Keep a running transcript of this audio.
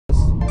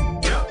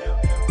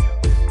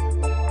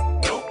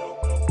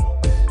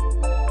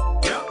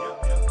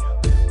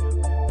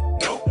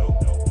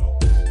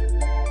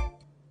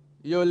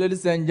Yo,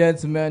 ladies and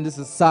gentlemen, this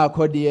is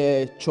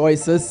Sarkodie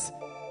choices.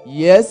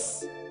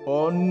 Yes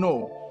or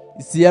no?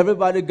 You see,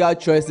 everybody got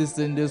choices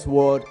in this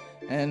world,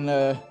 and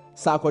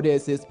Sarkodie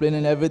is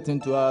explaining everything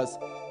to us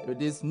with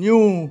this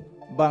new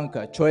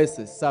banker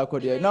choices.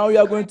 Sarkodie. Now we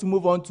are going to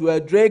move on to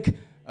Drake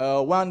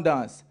One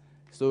Dance.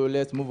 So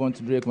let's move on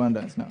to Drake One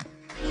Dance now.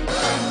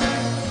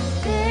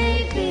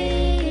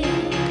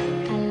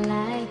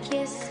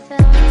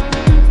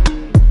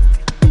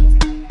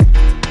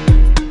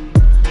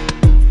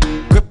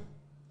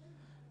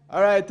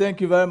 All right, thank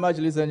you very much,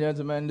 ladies and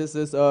gentlemen. This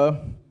is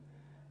YFM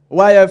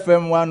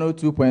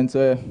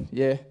 102.0.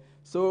 Yeah.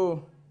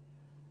 So,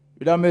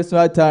 without wasting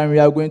our time, we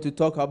are going to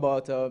talk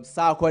about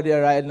Sarkodie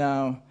right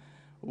now.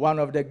 One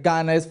of the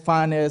Ghana's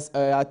finest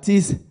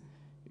artists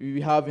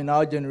we have in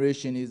our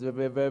generation. He's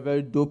very, very,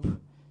 very dope.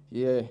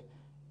 Yeah.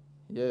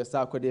 Yeah,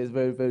 Sarkodie is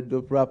very, very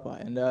dope rapper.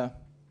 And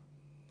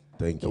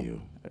thank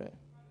you. All right.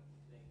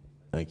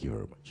 Thank you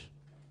very much.